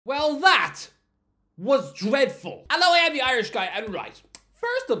Well, that was dreadful. Hello, I am the Irish guy, and right.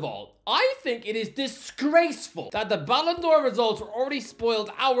 First of all, I think it is disgraceful that the Ballon d'Or results were already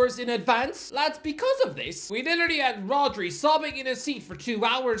spoiled hours in advance. Lads, because of this, we literally had Rodri sobbing in his seat for 2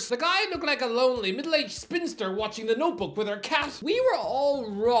 hours. The guy looked like a lonely, middle-aged spinster watching The Notebook with her cat. We were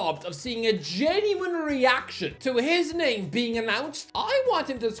all robbed of seeing a genuine reaction to his name being announced. I want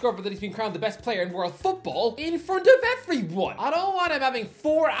him to discover that he's been crowned the best player in world football in front of everyone. I don't want him having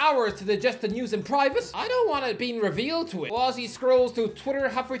 4 hours to digest the news in private. I don't want it being revealed to him while he scrolls through Twitter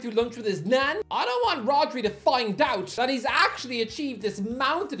halfway through lunch with his nan. I don't want Rodri to find out that he's actually achieved this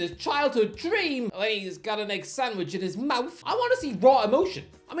mountainous childhood dream when he's got an egg sandwich in his mouth. I want to see raw emotion.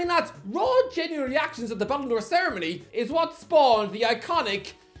 I mean, lads, raw, genuine reactions at the Ballon d'Or ceremony is what spawned the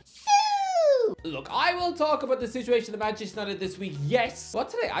iconic Sue. Look, I will talk about the situation at Manchester United this week, yes, but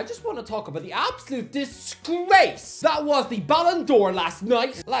today I just want to talk about the absolute disgrace that was the Ballon d'Or last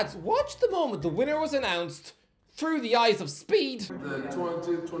night. Lads, watch the moment the winner was announced through the eyes of speed. The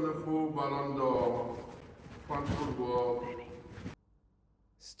 2024 Ballon d'Or fan football.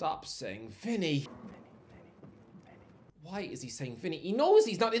 Stop saying Vinny. Why is he saying Vinny? He knows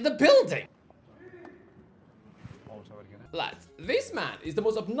he's not in the building. Lads, this man is the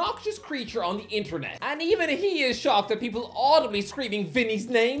most obnoxious creature on the internet, and even he is shocked at people audibly screaming Vinny's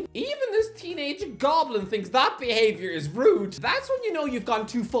name. Even this teenage goblin thinks that behavior is rude. That's when you know you've gone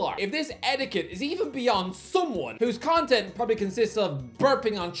too far. If this etiquette is even beyond someone whose content probably consists of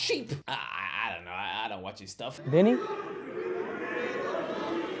burping on sheep. I don't know, I don't watch his stuff. Vinny?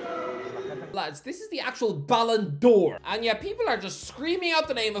 Lads, this is the actual Ballon d'Or, and yet people are just screaming out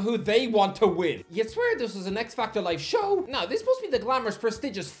the name of who they want to win. You'd swear this was an X Factor live show. No, this supposed to be the glamorous,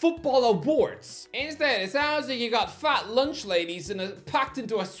 prestigious football awards. Instead, it sounds like you got fat lunch ladies packed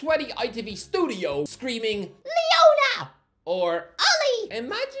into a sweaty ITV studio screaming, Leona! Or Ollie!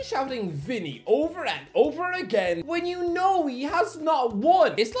 Imagine shouting Vinny over and over again when you know he has not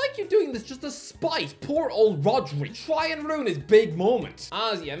won. It's like you're doing this just to spite poor old Rodri. Try and ruin his big moment.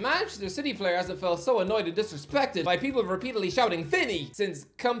 As you imagine, the City player hasn't felt so annoyed and disrespected by people repeatedly shouting Vinny since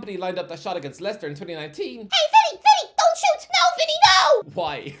company lined up that shot against Leicester in 2019. Hey, Vinny! Vinny! Don't shoot! No, Vinny, no!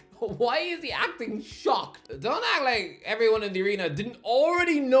 Why? Why is he acting shocked? Don't act like everyone in the arena didn't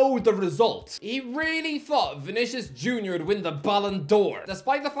already know the result. He really thought Vinicius Jr. would win the Ballon d'Or,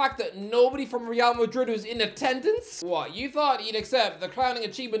 despite the fact that nobody from Real Madrid was in attendance. What, you thought he'd accept the crowning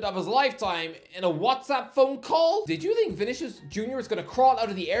achievement of his lifetime in a WhatsApp phone call? Did you think Vinicius Jr. was gonna crawl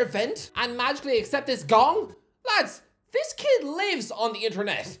out of the air vent and magically accept this gong? Lads, this kid lives on the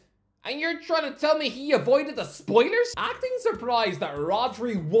internet. And you're trying to tell me he avoided the spoilers? Acting surprised that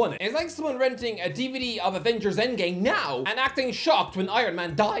Rodri won it. It's like someone renting a DVD of Avengers Endgame now and acting shocked when Iron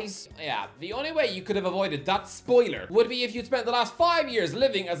Man dies. Yeah, the only way you could have avoided that spoiler would be if you'd spent the last 5 years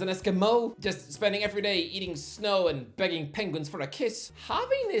living as an Eskimo, just spending every day eating snow and begging penguins for a kiss.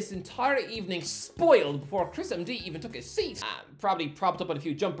 Having this entire evening spoiled before Chris MD even took his seat, probably propped up on a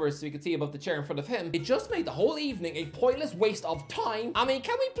few jumpers so you could see above the chair in front of him, it just made the whole evening a pointless waste of time. I mean,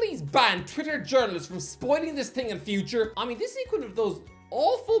 can we please ban Twitter journalists from spoiling this thing in future? I mean, this is equivalent of those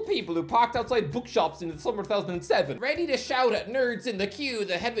awful people who parked outside bookshops in the summer 2007, ready to shout at nerds in the queue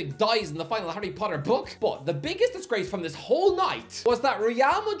that Hedwig dies in the final Harry Potter book. But the biggest disgrace from this whole night was that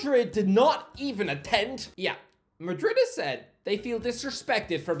Real Madrid did not even attend. Yeah, Madrid has said they feel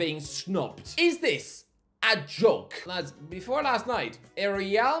disrespected for being snubbed. Is this a joke? Lads, before last night, a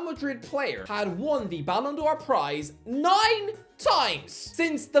Real Madrid player had won the Ballon d'Or prize 9 times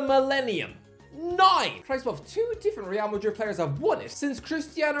since the millennium. 9! Christ above, 2 different Real Madrid players have won it since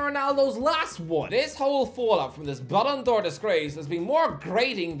Cristiano Ronaldo's last one. This whole fallout from this Ballon d'Or disgrace has been more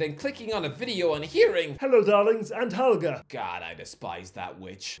grating than clicking on a video and hearing, "Hello darlings, and Helga." God, I despise that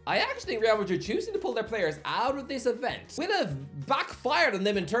witch. I actually think Real Madrid choosing to pull their players out of this event will have backfired on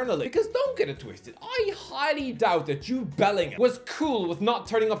them internally, because don't get it twisted, I highly doubt that Jude Bellingham was cool with not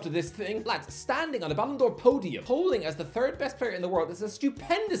turning up to this thing. Lads, standing on a Ballon d'Or podium, polling as the 3rd best player in the world is a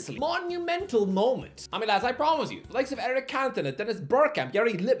stupendously monumental moment. I mean, lads, I promise you, the likes of Eric Cantona, Dennis Bergkamp,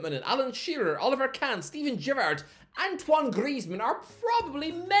 Gary Lippmann, and Alan Shearer, Oliver Kahn, Steven Gerrard, Antoine Griezmann are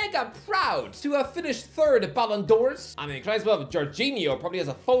probably mega proud to have finished 3rd at Ballon d'Ors. I mean, Christ above, Jorginho probably has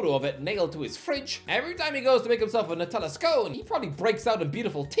a photo of it nailed to his fridge. Every time he goes to make himself a Nutella scone, he probably breaks out in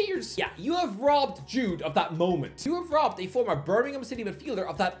beautiful tears. Yeah, you have robbed Jude of that moment. You have robbed a former Birmingham City midfielder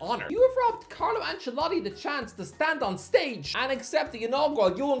of that honor. You have robbed Carlo Ancelotti the chance to stand on stage and accept the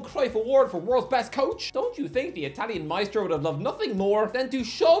inaugural Johan Cruyff Award for World's Best Coach. Don't you think the Italian maestro would have loved nothing more than to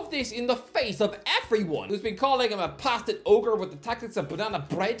shove this in the face of everyone who's been calling him a past-it ogre with the tactics of banana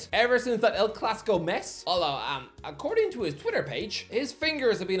bread ever since that El Clasico mess. Although, according to his Twitter page, his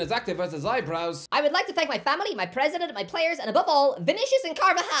fingers have been as active as his eyebrows. I would like to thank my family, my president, my players, and above all, Vinicius and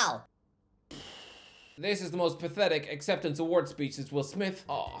Carvajal. This is the most pathetic acceptance award speech since Will Smith.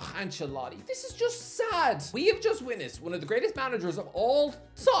 Oh, Ancelotti, this is just sad. We have just witnessed one of the greatest managers of all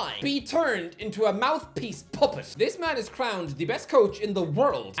time be turned into a mouthpiece puppet. This man is crowned the best coach in the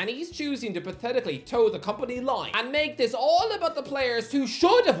world, and he's choosing to pathetically toe the company line and make this all about the players who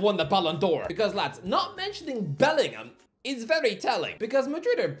should have won the Ballon d'Or. Because lads, not mentioning Bellingham is very telling, because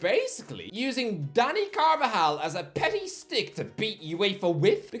Madrid are basically using Dani Carvajal as a petty stick to beat UEFA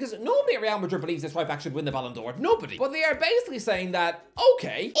with, because nobody at Real Madrid believes this right back should win the Ballon d'Or. Nobody. But they are basically saying that,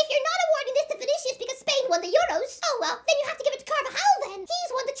 okay, If you're not awarding this to Vinicius because Spain won the Euros, oh well, then you have to give it to Carvajal then.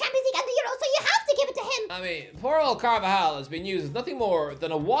 He's won the Champions League and the Euros, so you have to give it to him. I mean, poor old Carvajal has been used as nothing more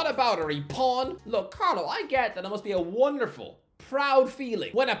than a whataboutery pawn. Look, Carlo, I get that it must be a wonderful, proud feeling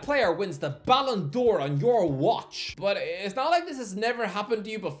when a player wins the Ballon d'Or on your watch. But it's not like this has never happened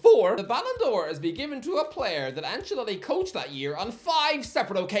to you before. The Ballon d'Or has been given to a player that Ancelotti coached that year on 5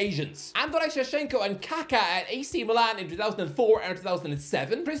 separate occasions. Andrei Shevchenko and Kaká at AC Milan in 2004 and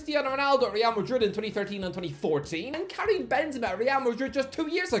 2007. Cristiano Ronaldo at Real Madrid in 2013 and 2014. And Karim Benzema at Real Madrid just 2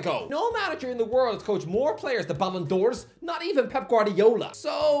 years ago. No manager in the world has coached more players to Ballon d'Ors, not even Pep Guardiola.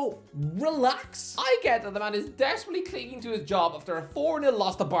 So, relax. I get that the man is desperately clinging to his job after a 4-0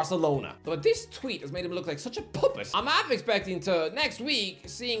 loss to Barcelona. But this tweet has made him look like such a puppet. I'm half expecting to, next week,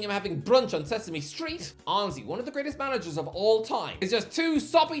 seeing him having brunch on Sesame Street. Honestly, one of the greatest managers of all time is just 2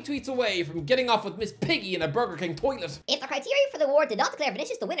 soppy tweets away from getting off with Miss Piggy in a Burger King toilet. If the criteria for the award did not declare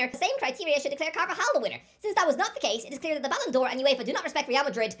Vinicius the winner, the same criteria should declare Carvajal the winner. Since that was not the case, it is clear that the Ballon d'Or and UEFA do not respect Real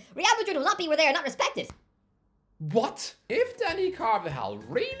Madrid. Real Madrid will not be where they are not respected. What? If Dani Carvajal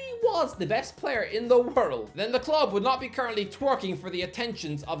really was the best player in the world, then the club would not be currently twerking for the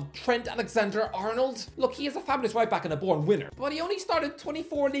attentions of Trent Alexander-Arnold. Look, he is a fabulous right back and a born winner, but he only started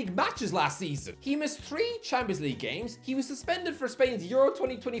 24 league matches last season. He missed 3 Champions League games, he was suspended for Spain's Euro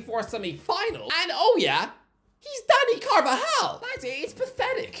 2024 semi-final, and oh yeah, he's Dani Carvajal! Lads, it's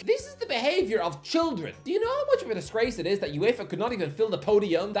pathetic. This is the behavior of children. Do you know how much of a disgrace it is that UEFA could not even fill the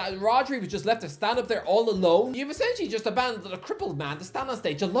podium? That Rodri was just left to stand up there all alone? You've essentially just abandoned a crippled man to stand on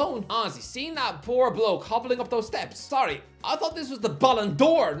stage alone. Honestly, seeing that poor bloke hobbling up those steps. Sorry, I thought this was the Ballon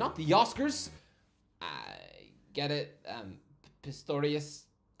d'Or, not the Oscars. Get it? Pistorius?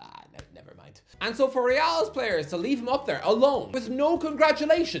 Never mind. And so for Real's players to leave him up there alone with no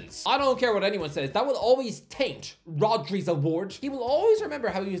congratulations, I don't care what anyone says, that will always taint Rodri's award. He will always remember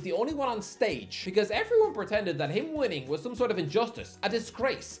how he was the only one on stage because everyone pretended that him winning was some sort of injustice, a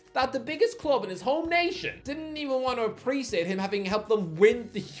disgrace, that the biggest club in his home nation didn't even want to appreciate him having helped them win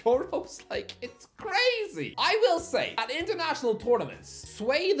the Euros. Like, it's crazy. I will say, at international tournaments,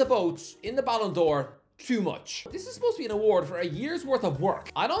 sway the votes in the Ballon d'Or too much. This is supposed to be an award for a year's worth of work.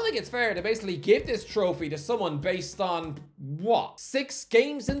 I don't think it's fair to basically give this trophy to someone based on, what, 6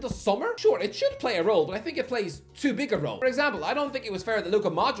 games in the summer? Sure, it should play a role, but I think it plays too big a role. For example, I don't think it was fair that Luka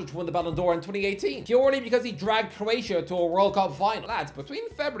Modric won the Ballon d'Or in 2018, purely because he dragged Croatia to a World Cup final. Lads, between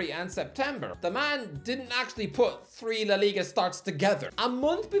February and September, the man didn't actually put 3 La Liga starts together. A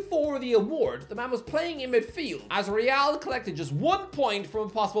month before the award, the man was playing in midfield as Real collected just 1 point from a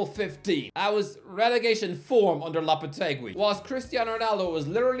possible 15. That was relegation form under Lopetegui, whilst Cristiano Ronaldo was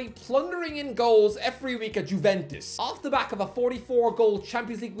literally plundering in goals every week at Juventus. Off the back of a 44-goal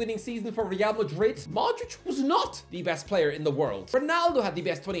Champions League winning season for Real Madrid, Modric was not the best player in the world. Ronaldo had the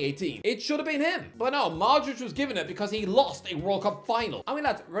best 2018. It should have been him. But no, Modric was given it because he lost a World Cup final. I mean,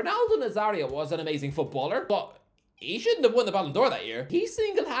 lads, Ronaldo Nazario was an amazing footballer, but he shouldn't have won the Ballon d'Or that year. He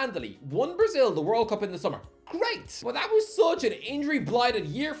single-handedly won Brazil the World Cup in the summer. Great. But that was such an injury-blighted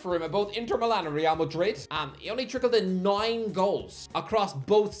year for him at both Inter Milan and Real Madrid. He only trickled in 9 goals across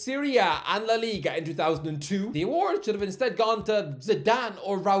both Serie A and La Liga in 2002. The award should have instead gone to Zidane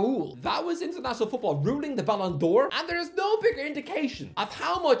or Raul. That was international football ruling the Ballon d'Or, and there is no bigger indication of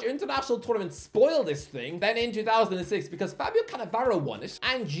how much international tournaments spoil this thing than in 2006, because Fabio Cannavaro won it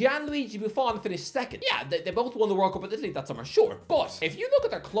and Gianluigi Buffon finished second. Yeah, they both won the World Cup with Italy that summer, sure. But if you look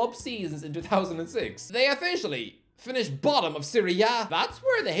at their club seasons in 2006, they officially finished bottom of Serie A. That's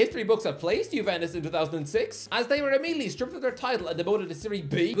where the history books have placed Juventus in 2006, as they were immediately stripped of their title and demoted to Serie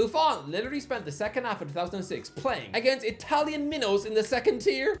B. Buffon literally spent the second half of 2006 playing against Italian minnows in the second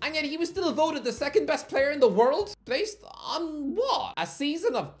tier, and yet he was still voted the second best player in the world? Based on what? A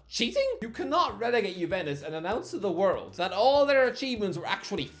season of cheating? You cannot relegate Juventus and announce to the world that all their achievements were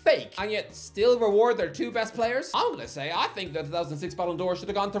actually fake, and yet still reward their two best players? I'm gonna say I think the 2006 Ballon d'Or should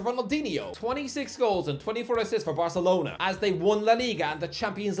have gone to Ronaldinho. 26 goals and 24 assists for Barcelona as they won La Liga and the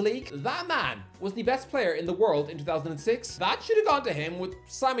Champions League. That man was the best player in the world in 2006. That should have gone to him, with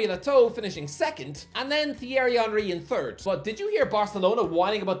Samuel Eto'o finishing second, and then Thierry Henry in third. But did you hear Barcelona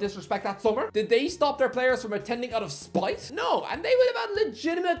whining about disrespect that summer? Did they stop their players from attending out of spite? No, and they would have had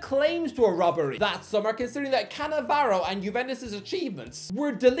legitimate claims to a robbery that summer, considering that Cannavaro and Juventus' achievements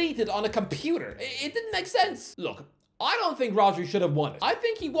were deleted on a computer. It didn't make sense. Look, I don't think Rodri should have won it. I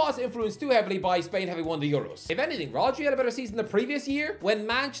think he was influenced too heavily by Spain having won the Euros. If anything, Rodri had a better season the previous year when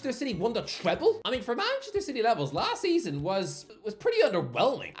Manchester City won the treble. I mean, for Manchester City levels, last season was pretty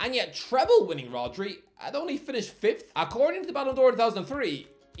underwhelming. And yet treble winning Rodri had only finished 5th. According to the Ballon d'Or 2003,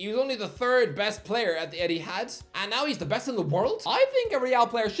 he was only the 3rd best player at the Etihad, and now he's the best in the world? I think a Real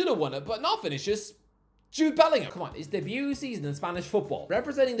player should have won it, but not Vinicius. Jude Bellingham. Come on, his debut season in Spanish football,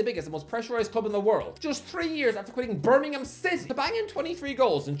 representing the biggest and most pressurized club in the world, just 3 years after quitting Birmingham City, to bang in 23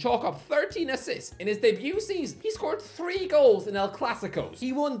 goals and chalk up 13 assists. In his debut season, he scored 3 goals in El Clasicos.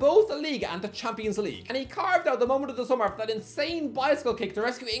 He won both the Liga and the Champions League, and he carved out the moment of the summer for that insane bicycle kick to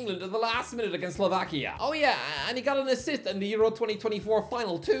rescue England at the last minute against Slovakia. Oh yeah, and he got an assist in the Euro 2024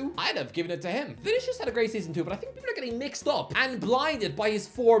 final too. I'd have given it to him. Vinicius had a great season too, but I think people are getting mixed up and blinded by his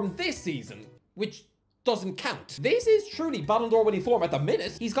form this season, which doesn't count. This is truly Ballon d'Or winning form at the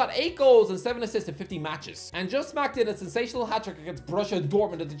minute. He's got 8 goals and 7 assists in 50 matches, and just smacked in a sensational hat-trick against Borussia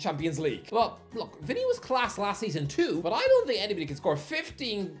Dortmund at the Champions League. Well, look, Vinny was class last season too, but I don't think anybody can score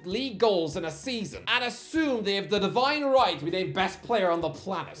 15 league goals in a season and assume they have the divine right to be named best player on the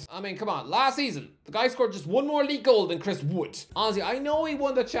planet. I mean, come on, last season, the guy scored just 1 more league goal than Chris Wood. Honestly, I know he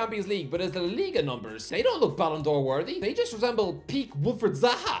won the Champions League, but as the Liga numbers, they don't look Ballon d'Or worthy. They just resemble peak Wilfried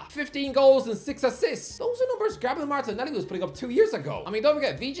Zaha. 15 goals and 6 assists. Those are numbers Gabriel Martinelli was putting up 2 years ago. I mean, don't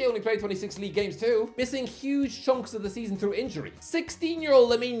forget, VJ only played 26 league games too, missing huge chunks of the season through injury.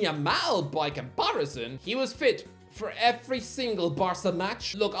 16-year-old Lamine Yamal, by comparison, he was fit for every single Barca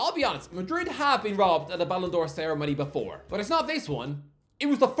match. Look, I'll be honest, Madrid have been robbed at a Ballon d'Or ceremony before, but it's not this one. It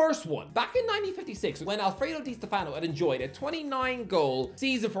was the first one. Back in 1956, when Alfredo Di Stefano had enjoyed a 29-goal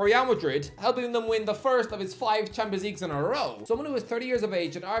season for Real Madrid, helping them win the first of his 5 Champions Leagues in a row. Someone who was 30 years of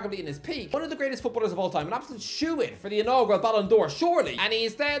age and arguably in his peak, one of the greatest footballers of all time, an absolute shoo-in for the inaugural Ballon d'Or, surely. And he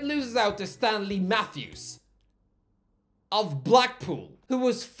instead loses out to Stanley Matthews of Blackpool, who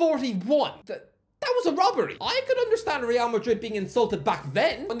was 41. That was a robbery. I could understand Real Madrid being insulted back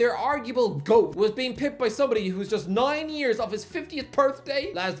then when their arguable GOAT was being pipped by somebody who was just 9 years off his 50th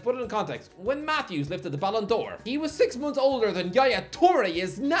birthday. Lads, to put it in context, when Matthews lifted the Ballon d'Or, he was 6 months older than Yaya Toure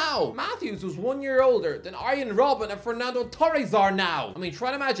is now. Matthews was 1 year older than Arjen Robben and Fernando Torres are now. I mean,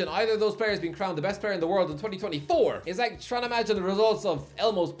 try to imagine either of those players being crowned the best player in the world in 2024 is like trying to imagine the results of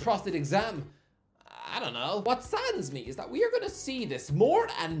Elmo's prostate exam. I don't know. What saddens me is that we are going to see this more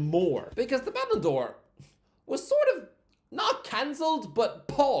and more, because the Ballon d'Or was sort of not cancelled, but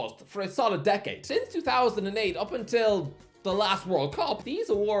paused for a solid decade. Since 2008 up until the last World Cup, these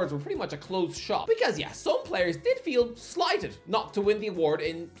awards were pretty much a closed shop. Because yeah, some players did feel slighted not to win the award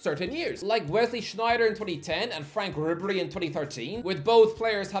in certain years, like Wesley Sneijder in 2010 and Frank Ribery in 2013, with both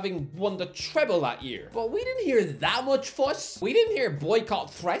players having won the treble that year. But we didn't hear that much fuss. We didn't hear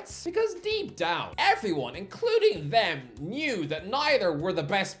boycott threats, because deep down, everyone, including them, knew that neither were the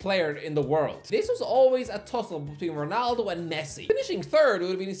best player in the world. This was always a tussle between Ronaldo and Messi. Finishing third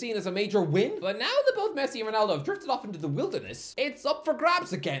would have been seen as a major win, but now that both Messi and Ronaldo have drifted off into the wilderness, it's up for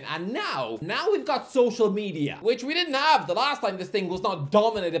grabs again. And now we've got social media, which we didn't have the last time this thing was not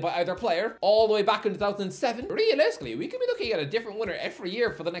dominated by either player, all the way back in 2007. Realistically, we could be looking at a different winner every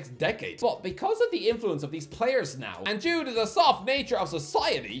year for the next decade. But because of the influence of these players now, and due to the soft nature of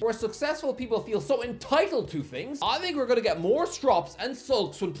society, where successful people feel so entitled to things, I think we're gonna get more strops and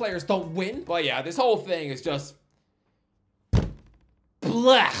sulks when players don't win. But yeah, this whole thing is just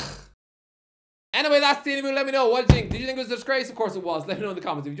blech. Anyway, that's the video. Let me know what you think. Did you think it was a disgrace? Of course it was. Let me know in the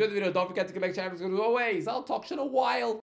comments. If you enjoyed the video, don't forget to like, share, subscribe, as always. I'll talk shit a while.